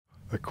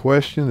A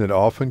question that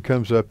often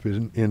comes up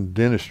in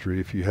dentistry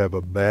if you have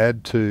a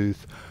bad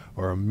tooth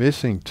or a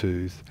missing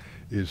tooth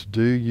is,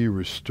 do you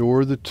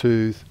restore the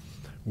tooth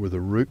with a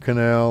root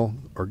canal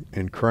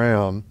and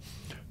crown?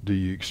 Do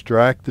you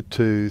extract the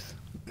tooth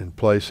and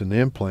place an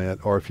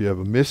implant? Or if you have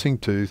a missing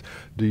tooth,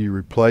 do you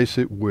replace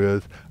it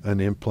with an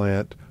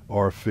implant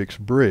or a fixed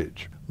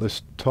bridge?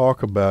 Let's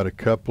talk about a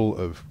couple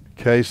of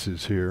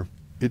cases here.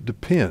 It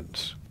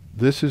depends.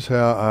 This is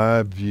how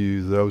I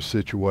view those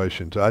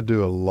situations. I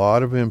do a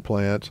lot of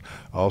implants,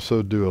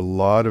 also do a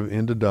lot of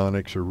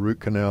endodontics or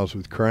root canals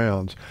with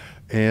crowns,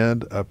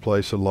 and I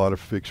place a lot of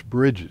fixed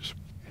bridges.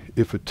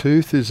 If a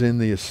tooth is in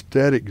the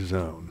aesthetic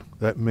zone,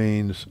 that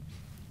means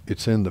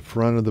it's in the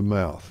front of the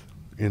mouth,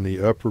 in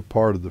the upper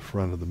part of the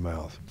front of the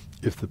mouth.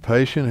 If the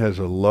patient has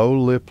a low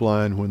lip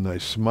line when they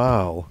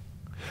smile,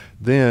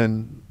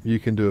 then you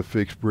can do a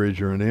fixed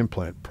bridge or an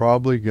implant.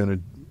 Probably going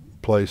to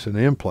place an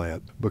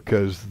implant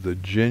because the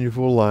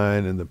gingival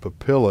line and the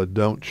papilla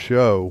don't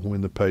show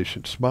when the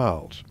patient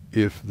smiles.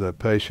 If the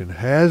patient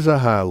has a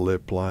high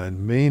lip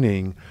line,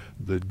 meaning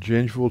the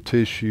gingival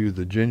tissue,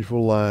 the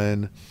gingival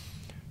line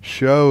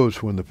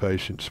shows when the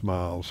patient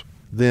smiles,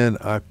 then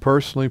I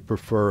personally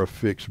prefer a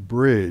fixed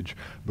bridge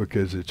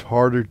because it's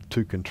harder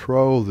to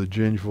control the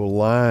gingival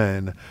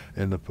line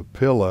and the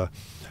papilla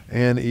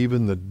and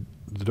even the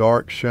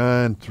dark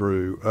shine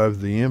through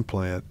of the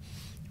implant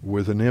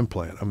with an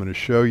implant. I'm going to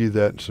show you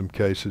that in some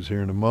cases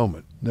here in a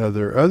moment. Now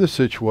there are other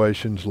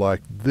situations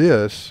like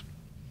this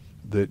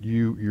that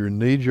your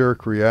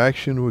knee-jerk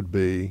reaction would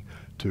be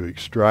to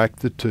extract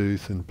the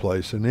tooth and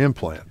place an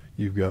implant.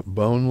 You've got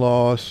bone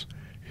loss.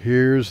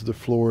 Here's the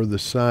floor of the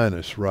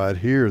sinus right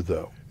here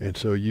though. And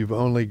so you've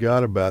only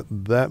got about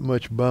that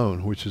much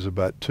bone, which is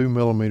about 2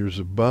 millimeters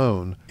of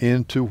bone,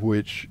 into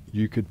which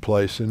you could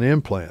place an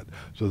implant.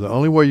 So the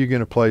only way you're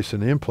going to place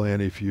an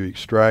implant if you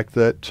extract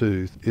that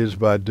tooth is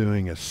by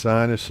doing a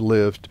sinus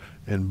lift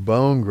and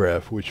bone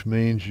graft, which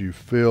means you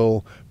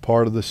fill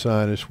part of the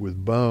sinus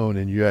with bone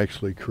and you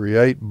actually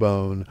create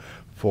bone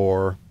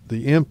for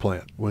the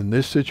implant. When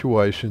this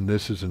situation,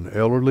 this is an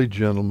elderly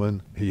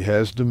gentleman, he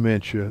has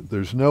dementia,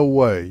 there's no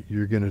way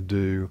you're going to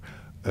do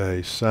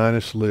a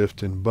sinus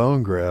lift and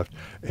bone graft,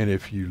 and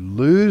if you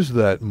lose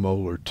that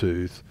molar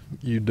tooth,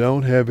 you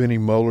don't have any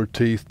molar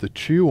teeth to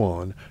chew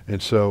on,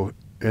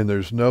 and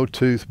there's no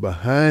tooth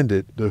behind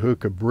it to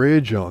hook a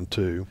bridge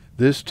onto.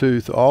 This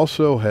tooth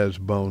also has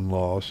bone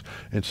loss,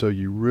 and so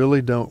you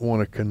really don't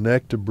want to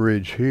connect a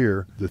bridge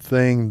here. The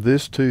thing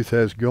this tooth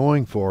has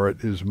going for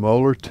it is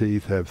molar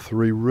teeth have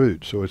 3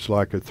 roots, so it's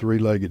like a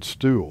 3-legged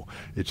stool.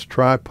 It's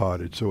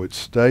tripoded, so it's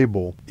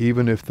stable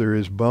even if there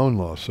is bone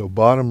loss. So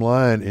bottom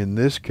line, in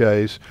this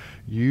case,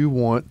 you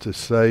want to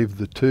save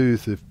the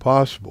tooth if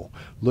possible.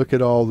 Look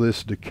at all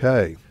this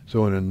decay.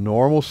 So in a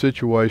normal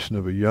situation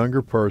of a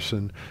younger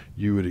person,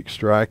 you would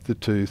extract the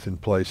tooth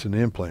and place an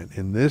implant.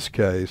 In this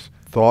case,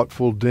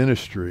 thoughtful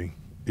dentistry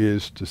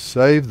is to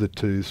save the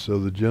tooth so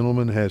the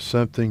gentleman has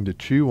something to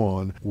chew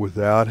on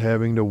without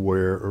having to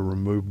wear a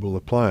removable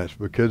appliance.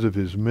 Because of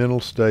his mental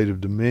state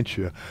of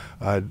dementia,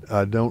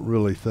 I don't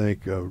really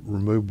think a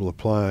removable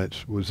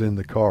appliance was in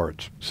the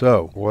cards.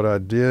 So what I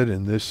did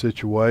in this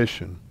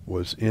situation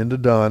was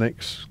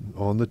endodontics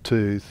on the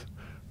tooth,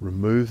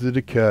 remove the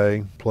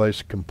decay,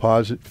 place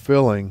composite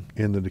filling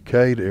in the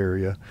decayed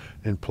area,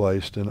 and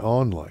placed an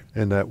onlay.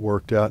 And that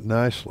worked out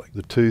nicely.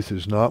 The tooth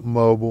is not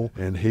mobile,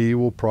 and he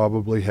will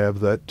probably have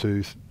that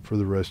tooth for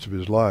the rest of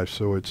his life.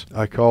 So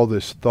I call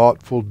this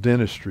thoughtful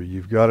dentistry.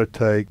 You've got to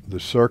take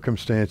the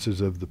circumstances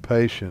of the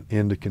patient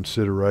into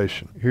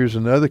consideration. Here's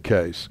another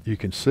case. You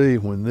can see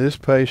when this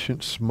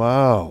patient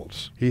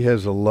smiles, he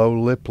has a low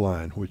lip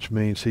line, which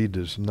means he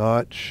does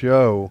not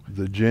show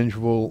the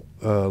gingival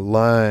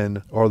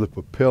line or the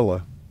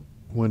papilla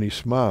when he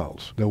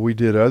smiles. Now we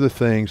did other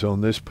things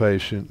on this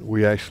patient.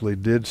 We actually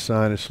did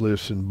sinus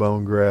lifts and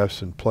bone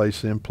grafts and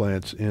place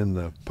implants in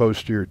the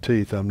posterior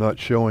teeth. I'm not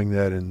showing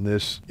that in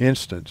this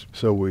instance.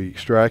 So we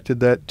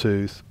extracted that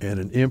tooth and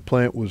an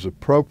implant was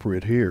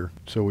appropriate here.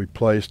 So we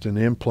placed an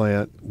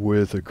implant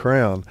with a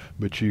crown,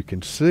 but you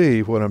can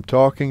see what I'm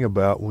talking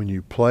about. When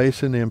you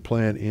place an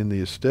implant in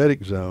the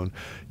aesthetic zone,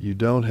 you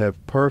don't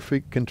have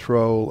perfect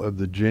control of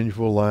the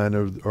gingival line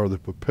or the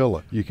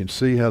papilla. You can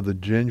see how the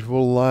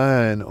gingival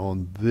line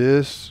on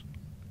this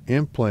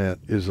implant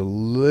is a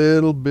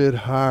little bit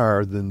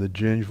higher than the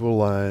gingival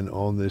line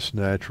on this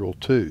natural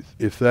tooth.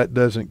 If that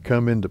doesn't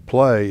come into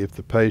play, if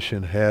the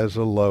patient has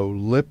a low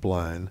lip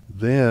line,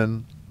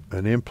 then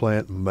an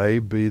implant may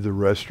be the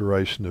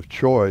restoration of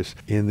choice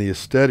in the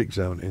aesthetic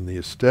zone. In the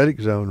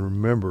aesthetic zone,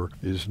 remember,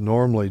 is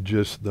normally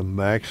just the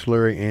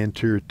maxillary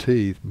anterior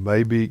teeth,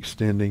 maybe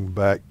extending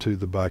back to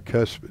the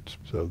bicuspids.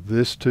 So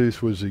this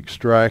tooth was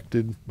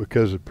extracted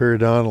because of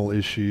periodontal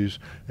issues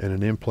and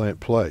an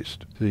implant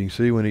placed. So you can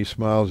see when he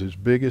smiles his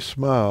biggest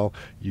smile,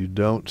 you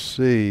don't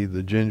see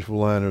the gingival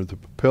line or the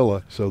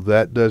papilla, so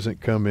that doesn't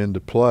come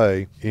into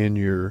play in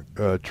your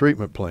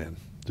treatment plan.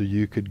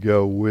 you could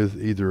go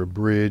with either a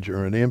bridge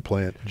or an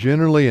implant.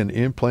 Generally, an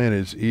implant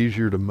is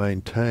easier to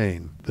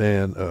maintain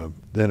than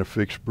a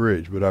fixed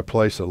bridge, but I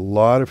place a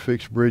lot of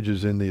fixed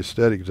bridges in the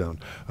aesthetic zone.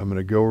 I'm going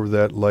to go over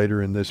that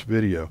later in this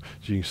video.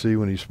 As you can see,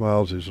 when he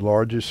smiles his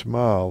largest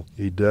smile,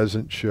 he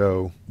doesn't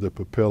show the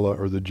papilla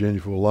or the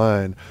gingival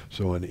line,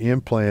 so an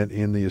implant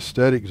in the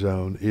aesthetic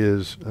zone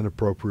is an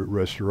appropriate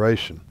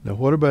restoration. Now,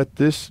 what about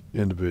this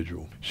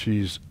individual?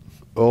 She's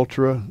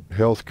ultra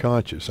health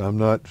conscious. I'm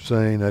not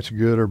saying that's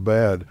good or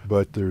bad,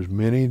 but there's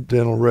many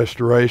dental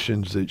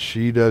restorations that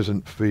she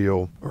doesn't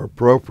feel are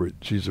appropriate.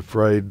 She's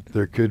afraid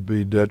there could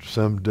be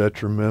some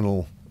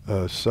detrimental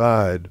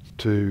side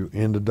to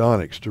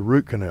endodontics, to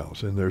root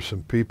canals, and there's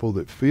some people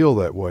that feel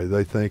that way.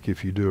 They think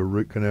if you do a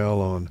root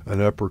canal on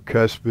an upper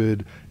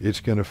cuspid, it's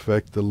going to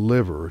affect the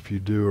liver. If you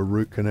do a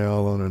root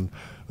canal on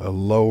a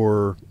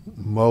lower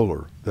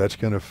molar, that's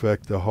going to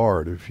affect the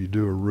heart. If you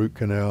do a root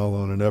canal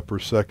on an upper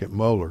second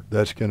molar,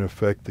 that's going to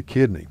affect the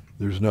kidney.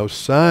 There's no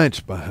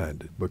science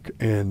behind it,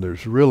 and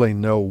there's really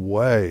no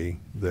way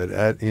that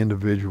that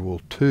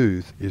individual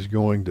tooth is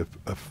going to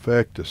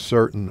affect a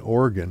certain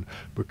organ,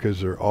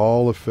 because they're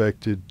all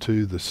affected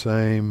to the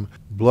same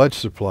blood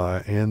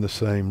supply and the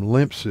same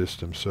lymph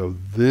system. So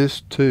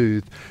this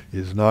tooth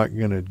is not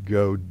going to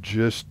go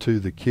just to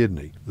the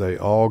kidney. They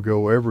all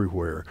go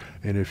everywhere.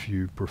 And if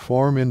you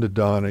perform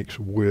endodontics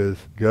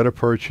with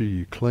gutta-percha,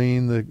 you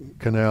clean the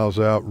canals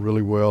out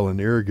really well and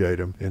irrigate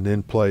them, and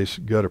then place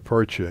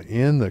gutta-percha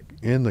in the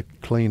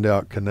cleaned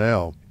out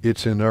canal,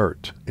 it's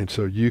inert. And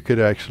so you could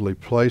actually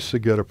place the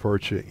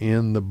gutta-percha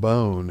in the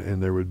bone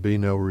and there would be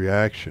no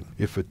reaction.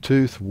 If a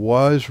tooth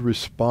was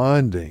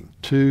responding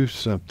to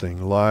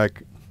something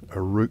like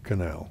a root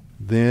canal,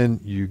 then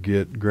you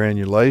get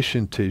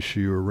granulation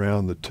tissue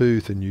around the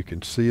tooth, and you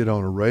can see it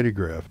on a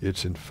radiograph.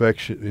 It's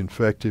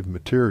infective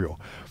material.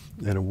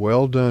 And a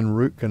well-done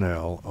root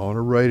canal on a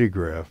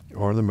radiograph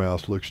or in the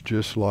mouth looks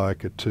just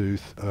like a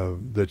tooth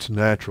that's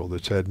natural,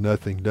 that's had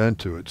nothing done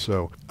to it.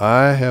 So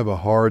I have a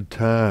hard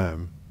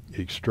time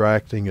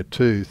extracting a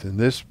tooth. In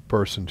this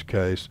person's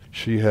case,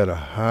 she had a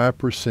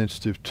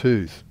hypersensitive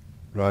tooth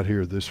right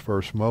here, this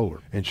first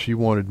molar, and she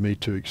wanted me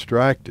to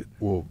extract it.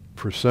 Well,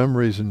 for some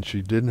reason,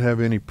 she didn't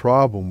have any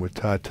problem with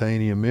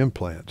titanium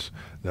implants.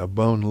 Now,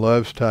 bone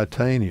loves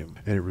titanium,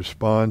 and it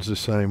responds the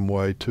same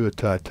way to a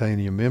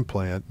titanium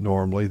implant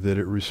normally that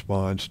it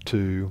responds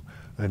to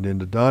an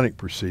endodontic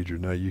procedure.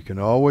 Now, you can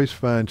always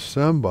find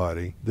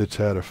somebody that's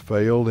had a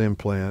failed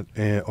implant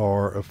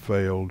or a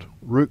failed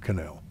root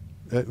canal.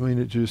 I mean,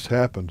 it just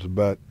happens.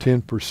 About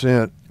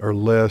 10% or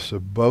less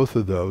of both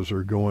of those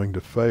are going to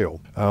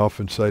fail. I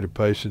often say to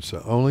patients,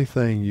 the only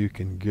thing you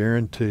can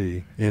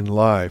guarantee in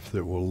life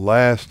that will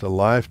last a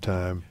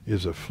lifetime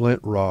is a flint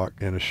rock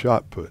and a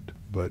shot put.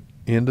 But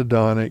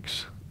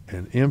endodontics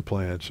and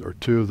implants are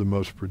two of the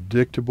most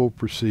predictable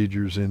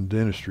procedures in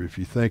dentistry. If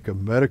you think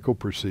of medical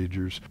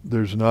procedures,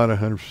 there's not a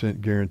 100%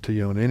 guarantee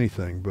on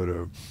anything, but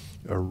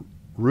a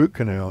root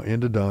canal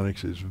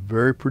endodontics is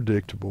very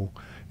predictable.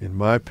 In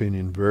my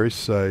opinion, very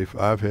safe.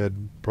 I've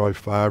had probably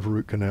 5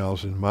 root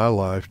canals in my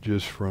life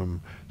just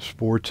from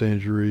sports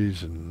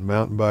injuries and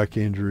mountain bike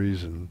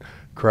injuries and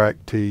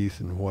cracked teeth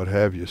and what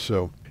have you.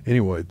 So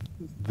anyway,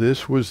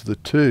 this was the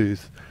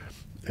tooth,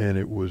 and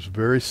it was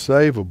very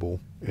savable.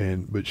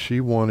 But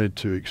she wanted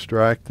to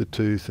extract the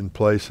tooth and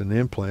place an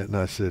implant, and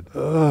I said,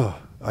 "Ugh,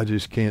 I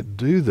just can't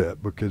do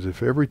that," because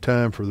if every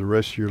time for the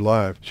rest of your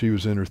life, she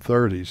was in her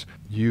 30s,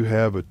 you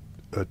have a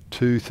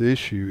tooth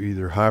issue,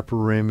 either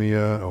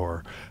hyperemia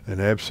or an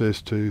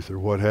abscess tooth or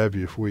what have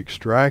you, if we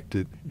extract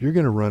it, you're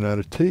going to run out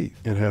of teeth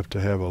and have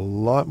to have a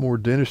lot more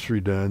dentistry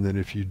done than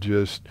if you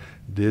just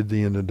did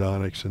the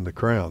endodontics and the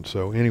crown.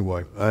 So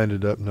anyway, I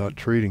ended up not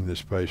treating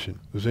this patient.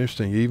 It was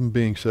interesting, even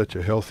being such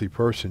a healthy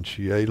person,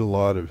 she ate a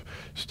lot of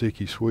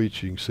sticky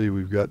sweets. You can see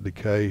we've got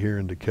decay here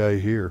and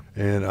decay here.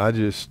 And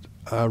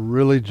I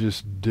really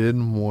just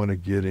didn't want to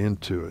get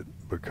into it,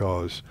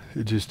 because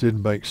it just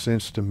didn't make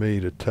sense to me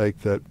to take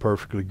that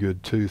perfectly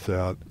good tooth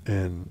out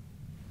and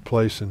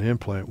place an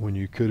implant when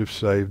you could have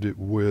saved it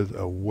with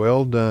a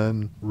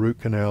well-done root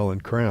canal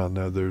and crown.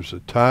 Now, there's a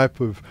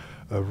type of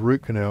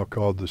root canal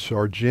called the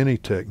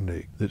Sargenti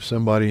technique that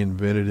somebody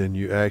invented, and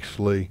you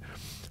actually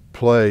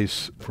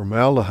place a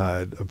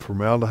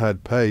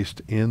formaldehyde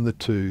paste in the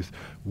tooth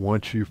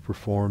once you've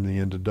performed the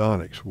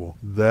endodontics. Well,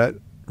 that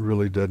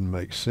really doesn't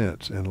make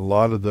sense, and a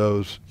lot of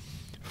those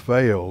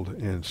failed,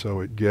 and so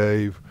it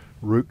gave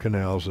root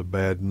canals a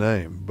bad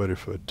name. But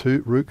if a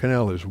root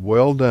canal is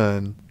well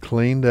done,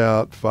 cleaned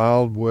out,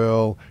 filed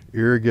well,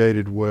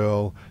 irrigated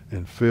well,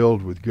 and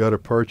filled with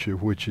gutta-percha,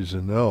 which is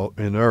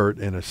inert,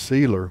 and a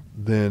sealer,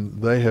 then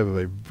they have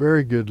a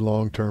very good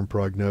long-term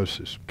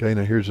prognosis. Okay,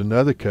 now here's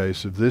another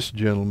case of this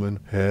gentleman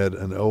had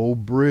an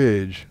old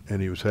bridge,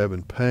 and he was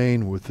having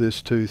pain with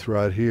this tooth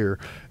right here,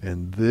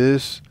 and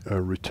this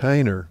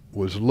retainer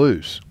was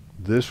loose.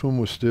 This one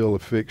was still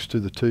affixed to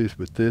the tooth,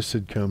 but this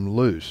had come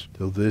loose.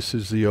 So this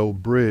is the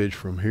old bridge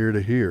from here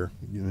to here,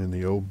 and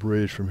the old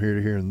bridge from here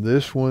to here, and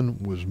this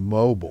one was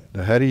mobile.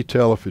 Now, how do you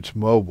tell if it's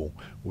mobile?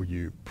 Well,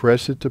 you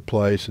press it to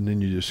place, and then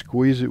you just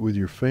squeeze it with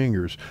your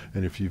fingers,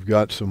 and if you've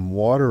got some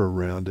water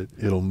around it,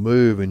 it'll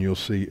move, and you'll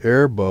see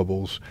air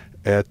bubbles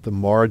at the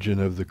margin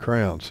of the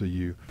crown. So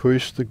you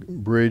push the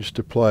bridge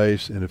to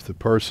place, and if the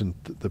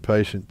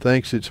patient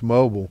thinks it's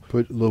mobile,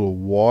 put a little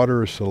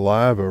water or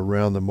saliva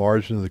around the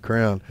margin of the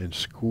crown and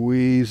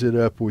squeeze it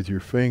up with your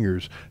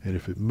fingers, and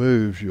if it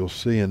moves, you'll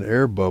see an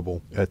air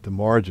bubble at the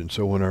margin.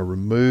 So when I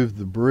remove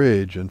the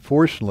bridge,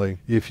 unfortunately,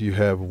 if you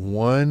have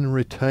one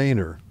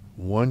retainer,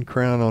 one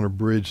crown on a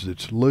bridge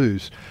that's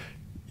loose,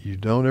 you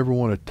don't ever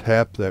want to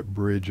tap that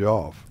bridge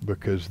off,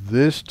 because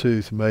this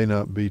tooth may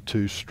not be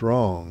too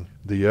strong,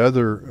 the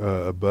other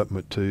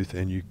abutment tooth,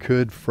 and you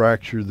could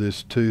fracture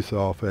this tooth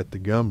off at the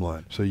gum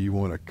line. So you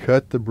want to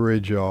cut the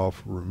bridge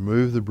off,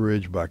 remove the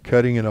bridge by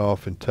cutting it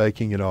off and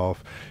taking it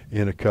off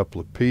in a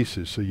couple of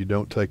pieces, so you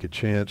don't take a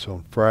chance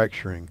on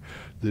fracturing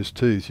this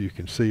tooth. You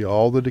can see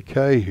all the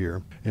decay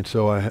here, and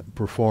so I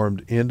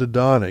performed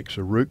endodontics,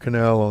 a root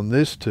canal on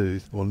this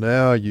tooth. Well,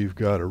 now you've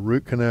got a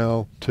root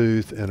canal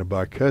tooth and a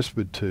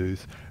bicuspid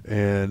tooth,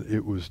 and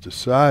it was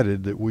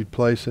decided that we'd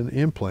place an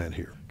implant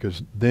here,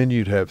 because then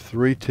you'd have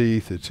 3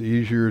 teeth. It's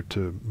easier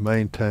to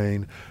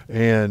maintain,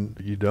 and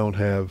you don't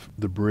have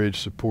the bridge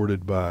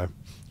supported by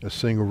a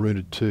single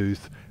rooted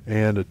tooth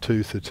and a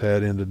tooth that's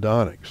had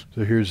endodontics.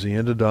 So here's the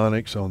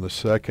endodontics on the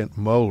second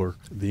molar,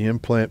 the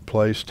implant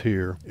placed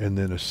here, and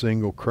then a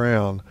single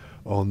crown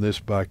on this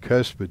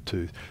bicuspid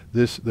tooth.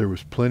 There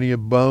was plenty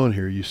of bone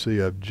here. You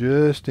see I've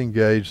just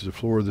engaged the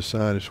floor of the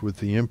sinus with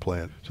the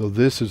implant. So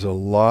this is a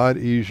lot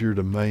easier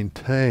to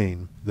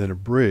maintain than a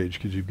bridge,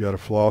 because you've got a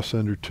floss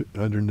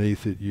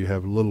underneath it. You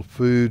have a little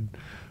food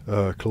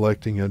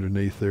collecting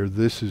underneath there.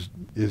 This is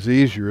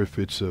easier if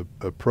it's a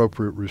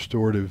appropriate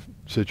restorative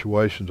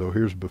situation. So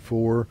here's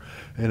before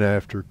and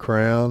after: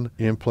 crown,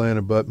 implant,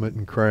 abutment,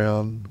 and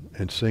crown,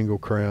 and single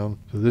crown.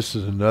 So this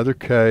is another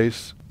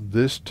case.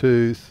 This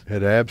tooth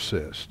had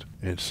abscessed,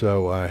 and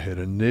so I had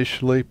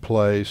initially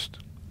placed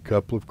a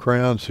couple of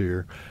crowns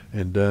here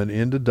and done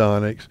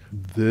endodontics.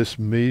 This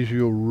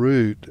mesial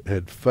root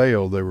had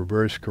failed. They were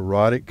very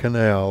sclerotic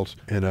canals,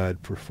 and I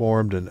had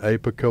performed an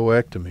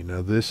apicoectomy.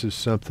 Now this is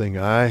something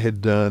I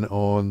had done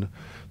on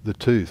the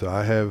tooth.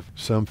 I have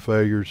some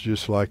failures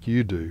just like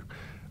you do.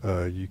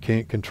 You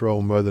can't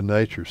control Mother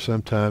Nature.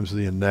 Sometimes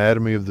the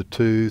anatomy of the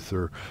tooth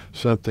or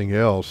something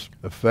else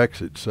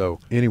affects it. So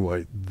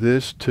anyway,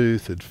 this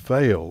tooth had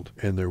failed,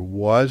 and there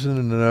wasn't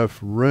enough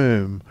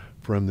room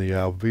from the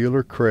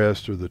alveolar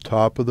crest, or the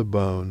top of the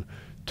bone,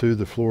 to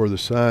the floor of the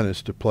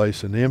sinus to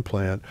place an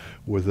implant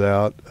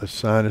without a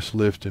sinus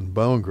lift and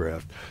bone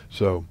graft.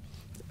 So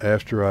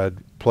after I'd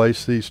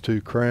placed these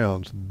 2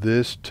 crowns,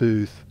 this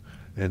tooth,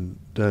 and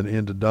done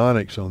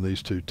endodontics on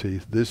these 2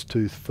 teeth, this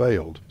tooth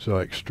failed. So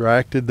I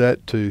extracted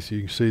that tooth.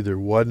 You can see there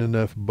wasn't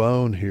enough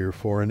bone here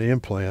for an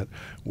implant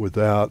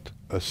without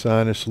a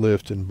sinus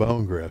lift and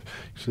bone graft.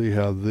 See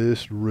how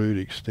this root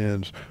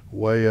extends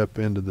way up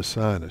into the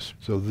sinus.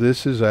 So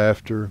this is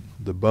after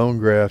the bone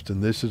graft,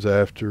 and this is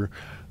after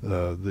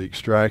the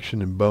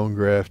extraction and bone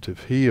graft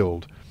have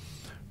healed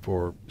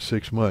for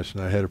 6 months.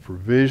 And I had a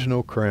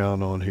provisional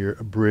crown on here,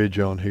 a bridge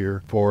on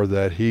here for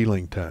that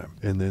healing time.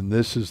 And then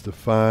this is the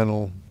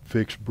final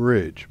fixed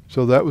bridge.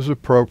 So that was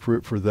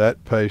appropriate for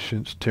that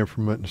patient's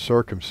temperament and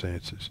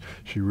circumstances.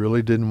 She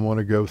really didn't want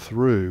to go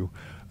through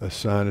a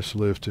sinus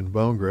lift and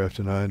bone graft,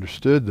 and I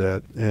understood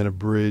that, and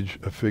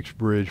a fixed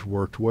bridge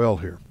worked well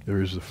here.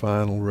 There is the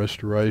final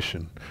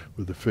restoration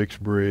with the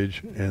fixed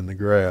bridge and the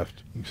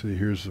graft. You can see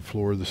here's the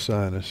floor of the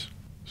sinus.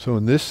 So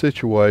in this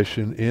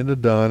situation,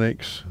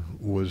 endodontics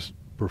was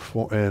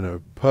performed, and a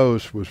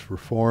post was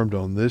performed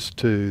on this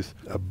tooth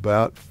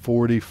about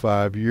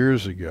 45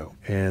 years ago,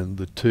 and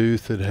the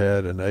tooth had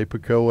had an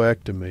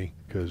apicoectomy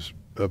because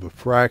of a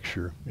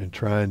fracture, and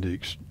trying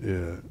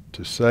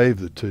to save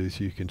the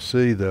tooth. You can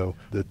see though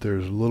that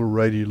there's a little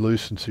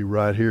radiolucency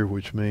right here,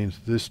 which means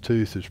this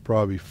tooth is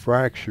probably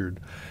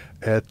fractured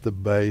at the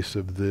base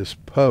of this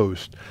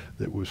post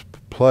that was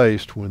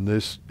placed when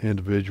this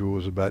individual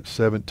was about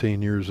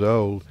 17 years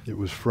old. It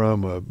was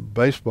from a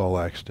baseball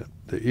accident.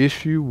 The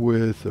issue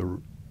with a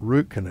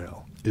root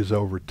canal is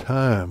over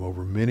time,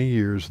 over many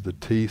years, the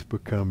teeth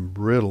become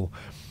brittle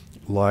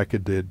like a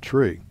dead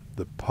tree.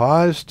 The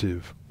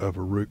positive of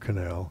a root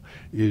canal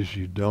is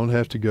you don't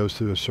have to go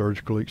through a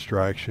surgical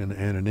extraction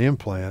and an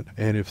implant,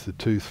 and if the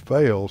tooth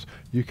fails,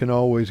 you can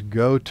always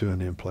go to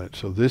an implant.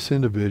 So this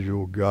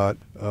individual got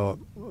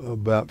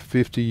about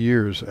 50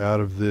 years out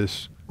of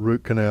this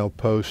root canal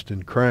post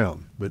and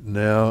crown, but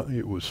now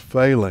it was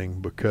failing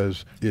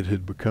because it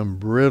had become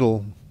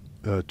brittle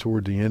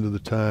toward the end of the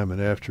time, and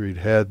after he'd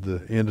had the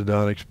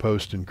endodontics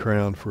post and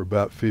crown for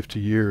about 50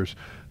 years,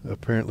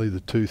 apparently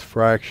the tooth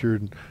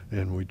fractured,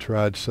 and we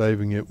tried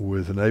saving it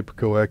with an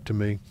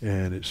apicoectomy,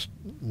 and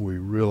we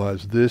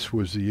realized this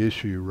was the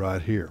issue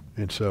right here.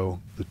 And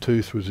so the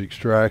tooth was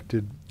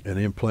extracted, an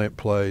implant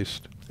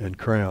placed, and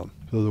crown.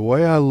 So the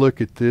way I look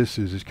at this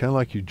is it's kind of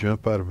like you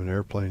jump out of an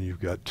airplane. You've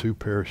got two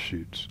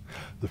parachutes.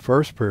 The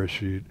first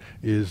parachute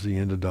is the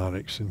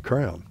endodontics and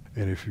crown.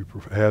 And if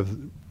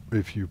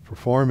you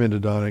perform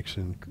endodontics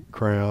and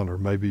crown, or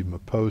maybe even a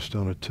post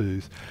on a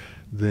tooth,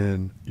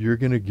 then you're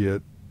going to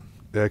get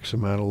X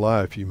amount of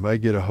life. You may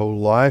get a whole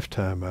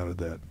lifetime out of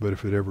that. But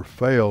if it ever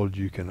failed,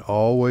 you can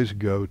always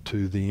go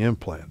to the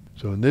implant.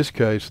 So in this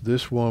case,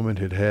 this woman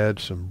had had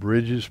some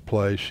bridges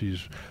placed.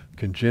 She's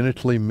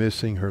congenitally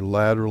missing her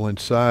lateral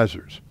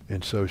incisors,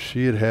 and so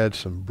she had had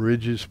some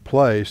bridges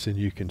placed, and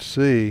you can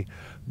see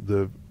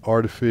the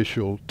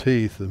artificial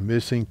teeth, the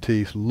missing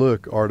teeth,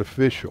 look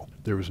artificial.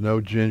 There was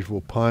no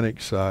gingival ponic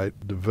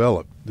site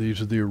developed.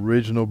 These are the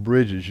original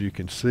bridges. You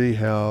can see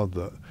how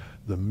the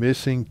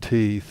missing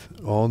teeth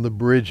on the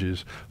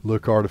bridges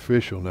look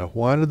artificial. Now,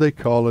 why do they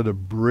call it a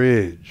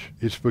bridge?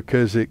 It's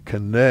because it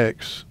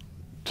connects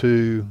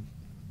to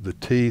the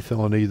teeth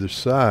on either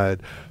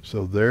side,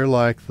 so they're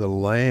like the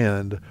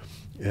land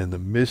and the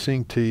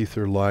missing teeth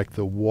are like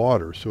the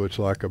water, so it's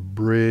like a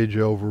bridge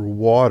over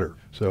water.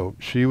 So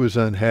she was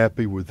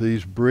unhappy with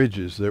these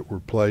bridges that were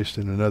placed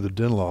in another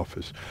dental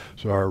office,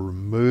 so I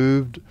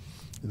removed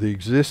the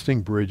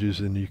existing bridges,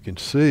 and you can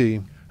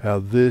see how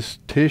this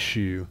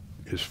tissue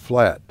is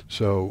flat.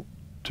 So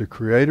to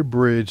create a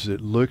bridge that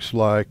looks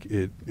like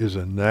it is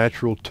a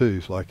natural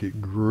tooth, like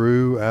it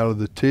grew out of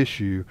the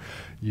tissue,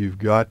 you've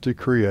got to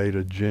create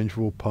a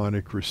gingival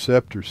ponic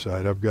receptor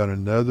site. I've got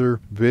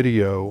another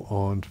video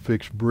on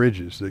fixed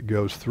bridges that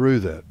goes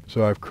through that.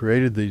 So I've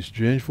created these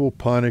gingival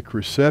ponic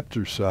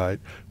receptor site,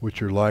 which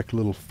are like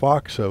little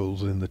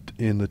foxholes in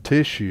the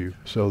tissue.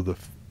 So the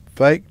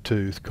fake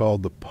tooth,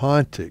 called the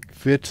pontic,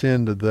 fits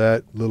into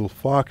that little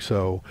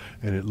foxhole,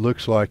 and it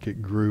looks like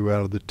it grew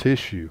out of the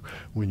tissue.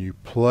 When you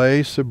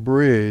place a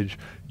bridge,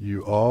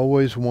 you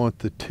always want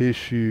the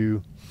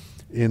tissue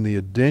in the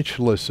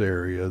edentulous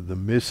area, the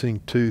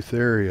missing tooth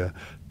area,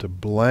 to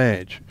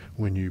blanch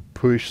when you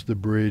push the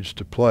bridge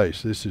to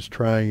place. This is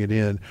trying it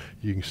in.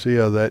 You can see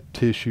how that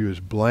tissue is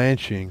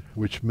blanching,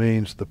 which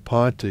means the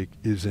pontic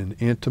is in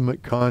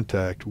intimate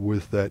contact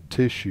with that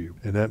tissue,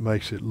 and that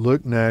makes it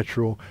look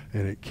natural,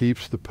 and it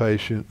keeps the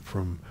patient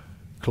from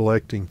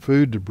collecting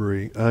food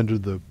debris under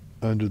the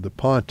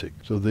pontic.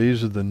 So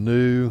these are the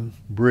new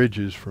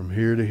bridges from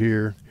here to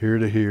here, here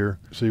to here.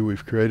 See,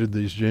 we've created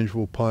these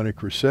gingival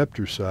ponic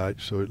receptor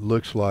sites, so it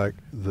looks like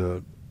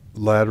the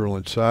lateral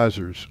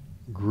incisors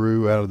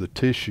grew out of the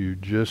tissue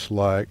just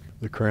like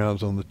the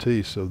crowns on the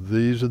teeth. So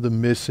these are the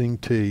missing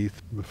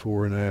teeth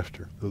before and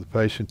after. So the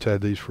patient's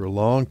had these for a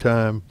long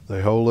time.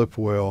 They hold up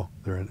well.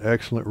 They're an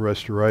excellent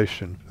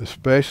restoration,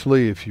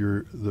 especially if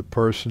the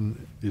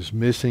person is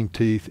missing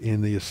teeth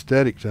in the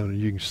aesthetic zone. And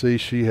you can see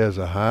she has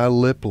a high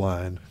lip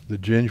line. The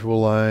gingival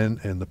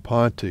line and the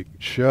pontic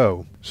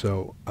show.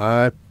 So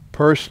I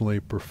personally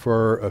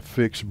prefer a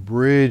fixed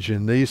bridge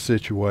in these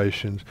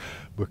situations,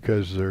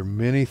 because there are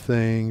many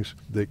things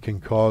that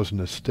can cause an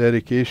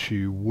aesthetic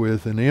issue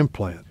with an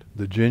implant.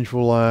 The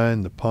gingival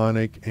line, the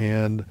ponic,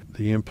 and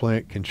the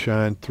implant can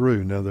shine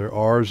through. Now, there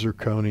are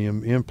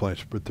zirconium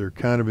implants, but they're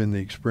kind of in the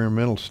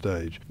experimental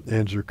stage,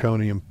 and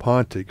zirconium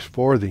pontics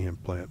for the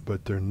implant,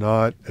 but they're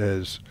not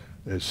as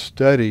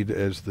studied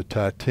as the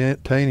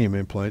titanium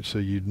implant. So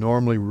you'd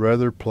normally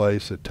rather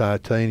place a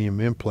titanium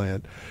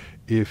implant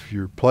if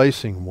you're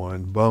placing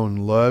one. Bone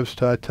loves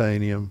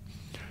titanium.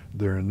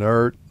 They're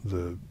inert.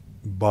 The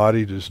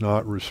body does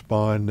not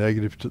respond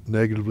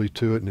negatively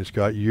to it, and it's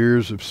got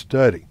years of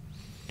study.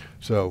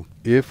 So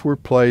if we're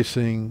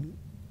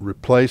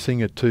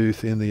replacing a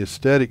tooth in the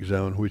aesthetic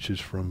zone, which is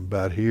from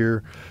about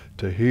here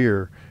to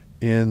here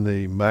in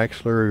the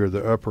maxillary or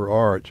the upper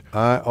arch,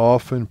 I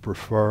often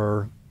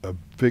prefer a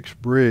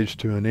fixed bridge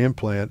to an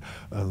implant,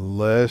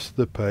 unless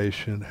the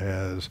patient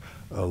has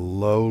a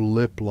low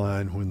lip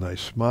line when they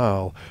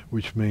smile,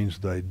 which means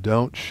they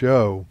don't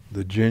show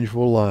the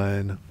gingival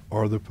line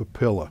or the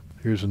papilla.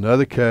 Here's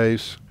another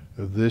case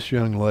of this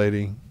young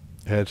lady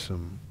had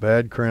some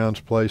bad crowns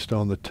placed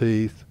on the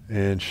teeth,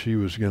 and she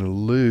was going to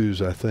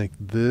lose, I think,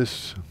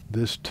 this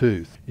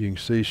tooth. You can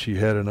see she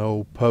had an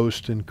old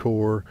post and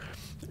core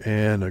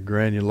and a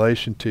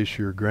granulation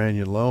tissue or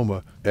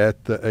granuloma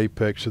at the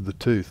apex of the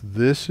tooth.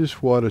 This is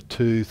what a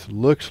tooth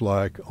looks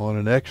like on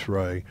an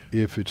x-ray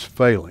if it's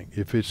failing,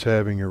 if it's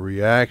having a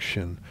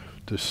reaction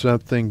to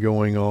something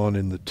going on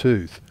in the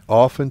tooth.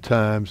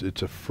 Oftentimes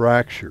it's a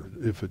fracture.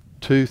 If a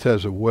tooth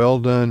has a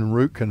well-done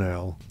root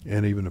canal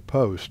and even a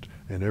post,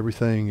 and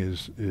everything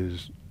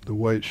is the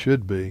way it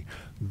should be,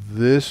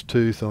 this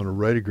tooth on a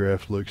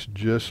radiograph looks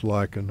just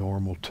like a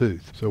normal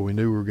tooth. So we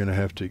knew we were going to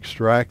have to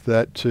extract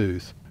that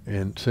tooth,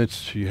 and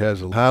since she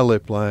has a high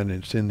lip line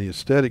and it's in the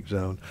aesthetic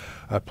zone,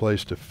 I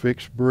placed a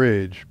fixed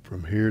bridge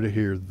from here to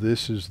here.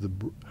 This is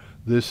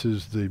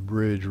the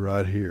bridge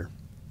right here.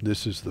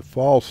 This is the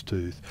false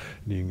tooth,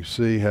 and you can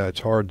see how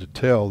it's hard to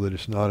tell that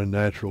it's not a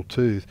natural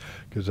tooth,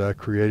 because I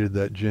created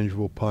that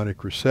gingival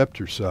ponic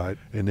receptor site,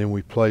 and then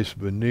we placed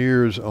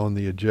veneers on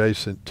the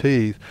adjacent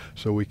teeth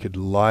so we could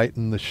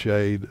lighten the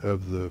shade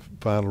of the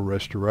final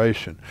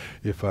restoration.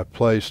 If I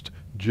placed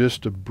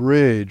just a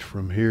bridge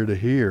from here to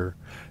here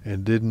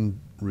and didn't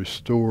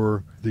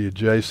restore the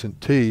adjacent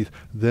teeth,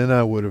 then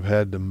I would have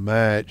had to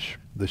match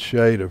the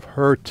shade of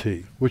her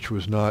teeth, which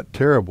was not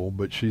terrible,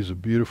 but she's a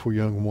beautiful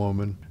young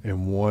woman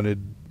and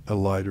wanted a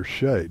lighter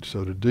shade.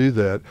 So to do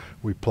that,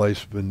 we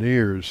place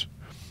veneers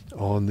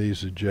on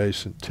these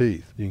adjacent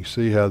teeth. You can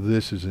see how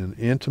this is in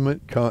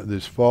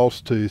this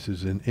false tooth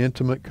is in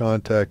intimate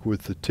contact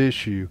with the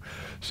tissue,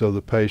 so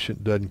the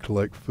patient doesn't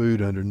collect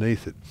food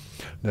underneath it.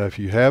 Now, if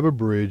you have a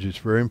bridge, it's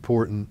very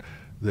important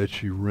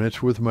that you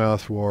rinse with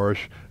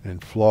mouthwash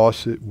and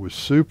floss it with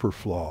super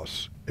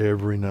floss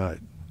every night.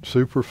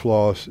 Super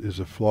floss is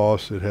a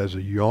floss that has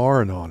a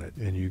yarn on it,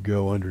 and you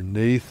go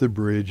underneath the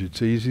bridge.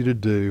 It's easy to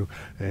do,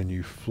 and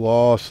you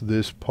floss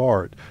this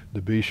part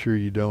to be sure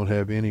you don't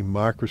have any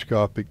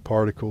microscopic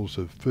particles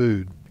of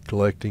food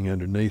collecting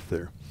underneath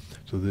there.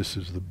 So this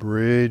is the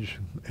bridge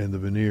and the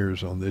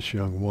veneers on this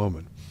young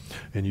woman.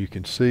 And you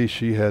can see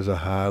she has a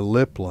high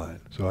lip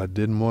line. So I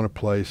didn't want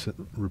to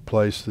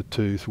replace the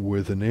tooth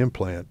with an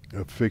implant.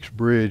 A fixed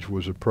bridge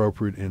was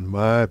appropriate, in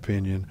my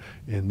opinion,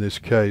 in this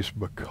case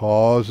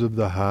because of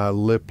the high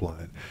lip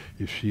line.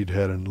 If she'd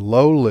had a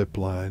low lip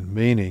line,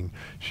 meaning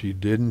she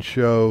didn't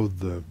show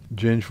the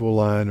gingival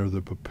line or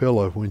the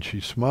papilla when she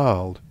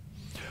smiled,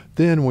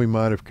 then we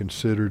might have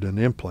considered an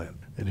implant.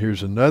 And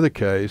here's another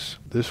case.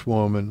 This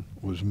woman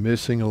was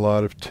missing a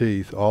lot of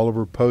teeth, all of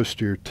her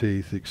posterior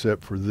teeth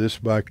except for this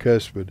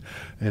bicuspid,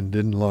 and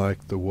didn't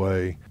like the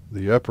way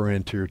the upper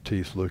anterior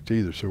teeth looked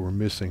either. So we're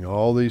missing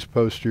all these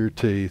posterior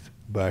teeth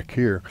back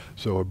here.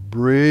 So a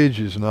bridge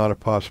is not a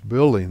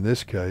possibility in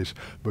this case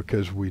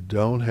because we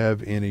don't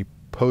have any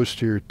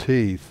posterior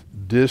teeth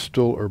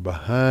distal or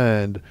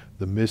behind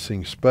the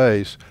missing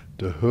space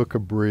to hook a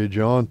bridge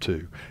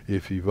onto.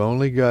 If you've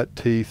only got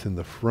teeth in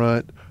the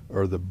front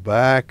or the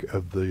back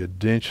of the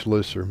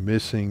edentulous or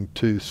missing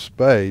tooth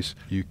space,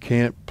 you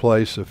can't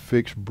place a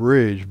fixed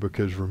bridge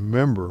because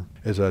remember,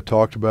 as I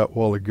talked about a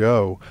while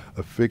ago,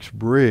 in a fixed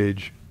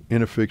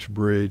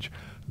bridge,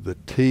 the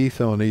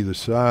teeth on either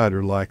side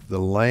are like the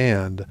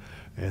land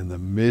and the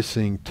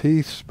missing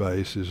teeth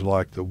space is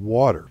like the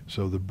water.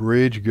 So the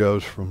bridge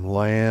goes from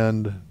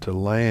land to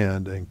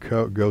land and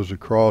goes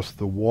across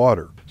the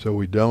water. So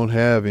we don't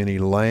have any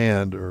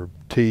land or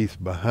teeth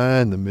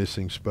behind the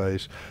missing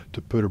space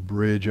to put a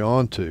bridge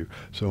onto.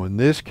 So in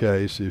this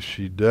case, if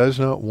she does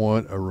not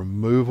want a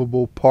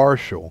removable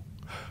partial,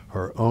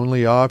 her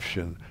only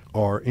option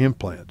are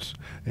implants.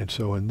 And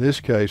so in this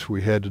case,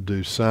 we had to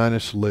do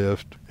sinus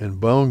lift and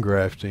bone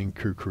grafting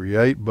to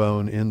create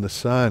bone in the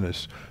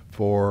sinus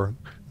for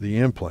the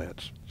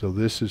implants. So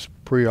this is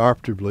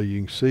preoperatively, you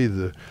can see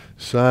the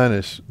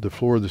sinus, the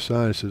floor of the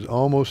sinus is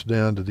almost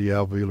down to the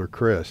alveolar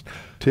crest.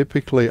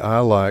 Typically, I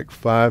like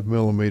 5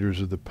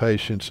 millimeters of the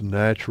patient's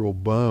natural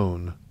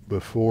bone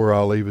before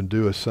I'll even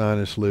do a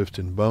sinus lift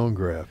and bone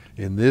graft.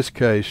 In this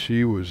case,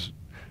 she was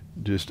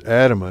just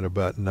adamant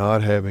about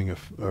not having a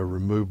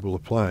removable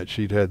appliance.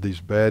 She'd had these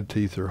bad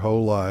teeth her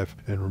whole life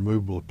and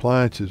removable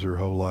appliances her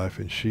whole life,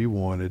 and she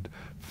wanted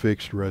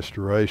fixed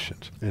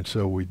restorations. And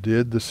so we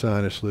did the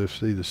sinus lift.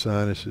 See, the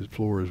sinus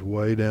floor is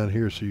way down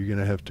here, so you're going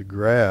to have to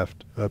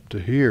graft up to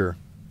here.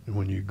 And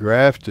when you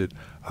graft it,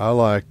 I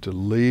like to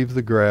leave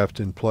the graft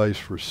in place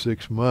for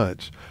 6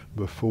 months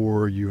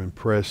before you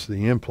impress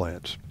the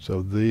implants.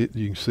 So you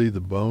can see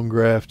the bone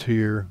graft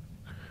here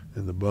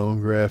and the bone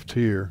graft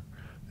here,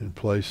 and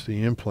place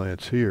the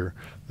implants here.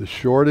 The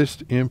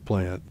shortest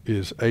implant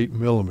is 8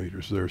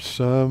 millimeters. There are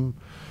some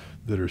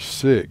that are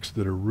 6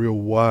 that are real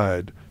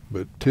wide,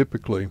 but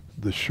typically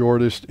the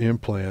shortest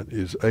implant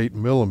is 8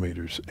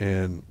 millimeters,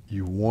 and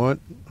you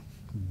want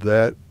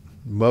that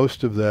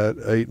most of that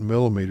 8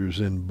 millimeters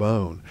in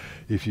bone.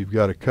 If you've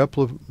got a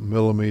couple of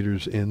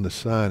millimeters in the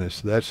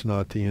sinus, that's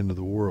not the end of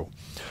the world,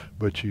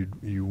 but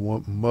you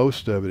want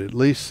most of it, at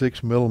least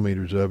 6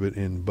 millimeters of it,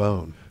 in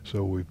bone.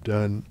 So we've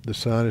done the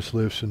sinus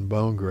lifts and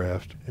bone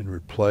graft and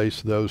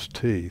replaced those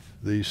teeth,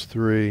 these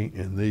 3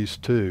 and these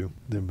 2,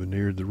 then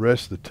veneered the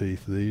rest of the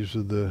teeth. These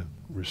are the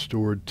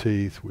restored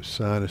teeth with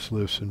sinus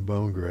lifts and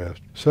bone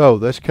graft. So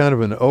that's kind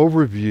of an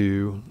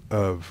overview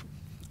of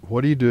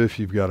what do you do if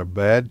you've got a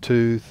bad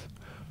tooth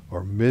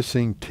or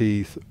missing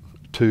tooth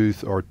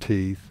or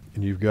teeth,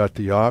 and you've got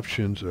the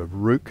options of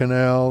root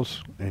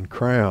canals and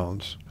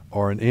crowns,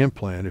 or an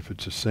implant if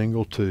it's a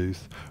single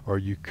tooth, or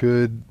you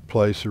could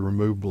place a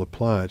removable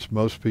appliance.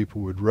 Most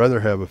people would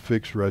rather have a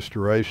fixed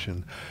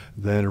restoration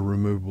than a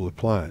removable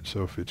appliance.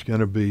 So if it's going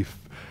to be,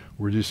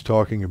 we're just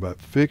talking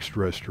about fixed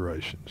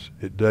restorations.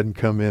 It doesn't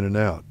come in and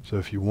out. So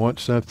if you want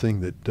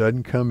something that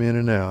doesn't come in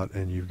and out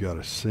and you've got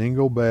a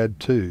single bad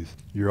tooth,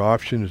 your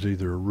option is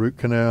either a root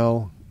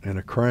canal and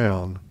a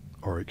crown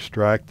or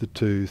extract the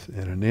tooth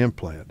and an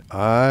implant.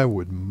 I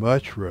would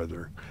much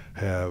rather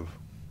have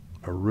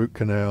a root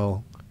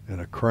canal and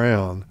a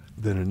crown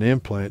than an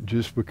implant,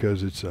 just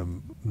because it's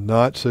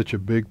not such a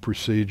big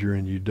procedure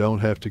and you don't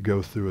have to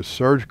go through a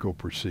surgical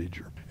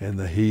procedure and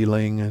the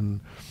healing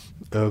and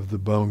of the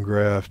bone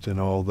graft and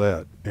all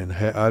that. And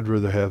I'd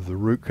rather have the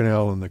root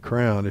canal and the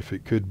crown if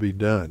it could be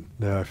done.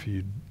 Now if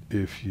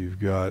you've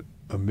got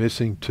a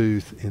missing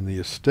tooth in the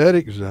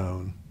aesthetic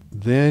zone,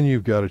 then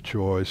you've got a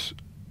choice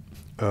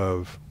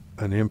of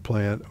an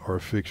implant or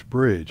a fixed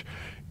bridge.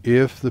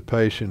 If the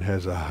patient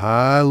has a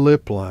high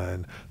lip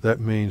line, that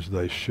means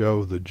they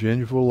show the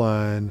gingival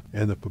line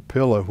and the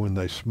papilla when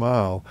they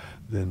smile,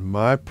 then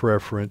my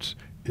preference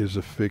is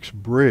a fixed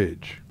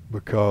bridge,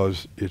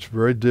 because it's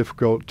very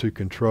difficult to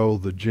control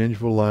the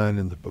gingival line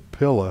and the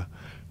papilla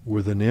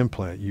with an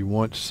implant. You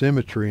want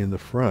symmetry in the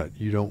front.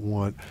 You don't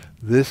want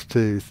this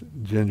tooth,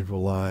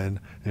 gingival line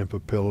and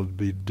papilla, to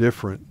be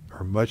different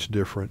or much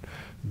different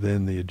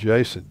than the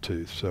adjacent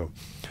tooth. So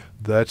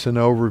that's an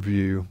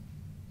overview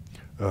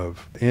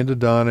of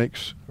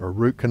endodontics or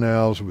root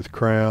canals with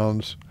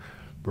crowns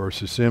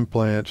versus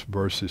implants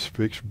versus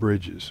fixed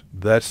bridges.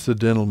 That's the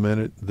Dental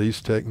Minute.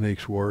 These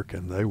techniques work,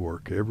 and they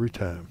work every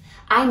time.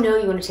 I know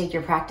you want to take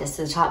your practice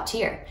to the top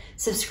tier.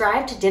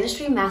 Subscribe to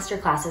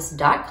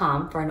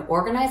dentistrymasterclasses.com for an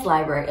organized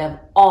library of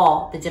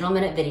all the Dental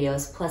Minute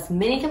videos, plus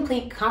many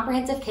complete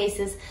comprehensive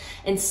cases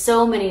and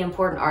so many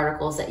important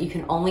articles that you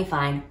can only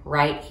find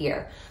right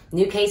here.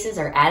 New cases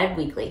are added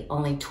weekly,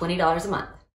 only $20 a month.